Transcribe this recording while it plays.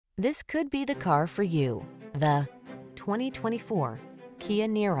This could be the car for you. The 2024 Kia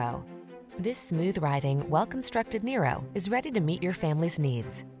Niro. This smooth-riding, well-constructed Niro is ready to meet your family's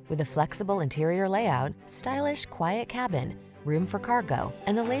needs. With a flexible interior layout, stylish, quiet cabin, room for cargo,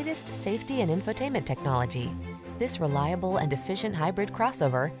 and the latest safety and infotainment technology, this reliable and efficient hybrid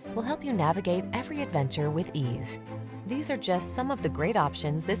crossover will help you navigate every adventure with ease. These are just some of the great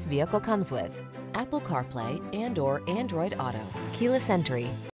options this vehicle comes with: Apple CarPlay and/or Android Auto, keyless entry,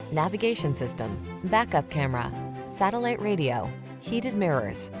 navigation system, backup camera, satellite radio, heated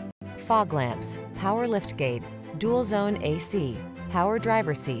mirrors, fog lamps, power liftgate, dual zone AC, power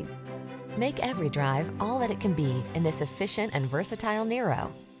driver seat. Make every drive all that it can be in this efficient and versatile Niro.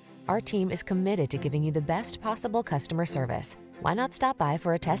 Our team is committed to giving you the best possible customer service. Why not stop by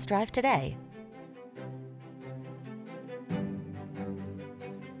for a test drive today?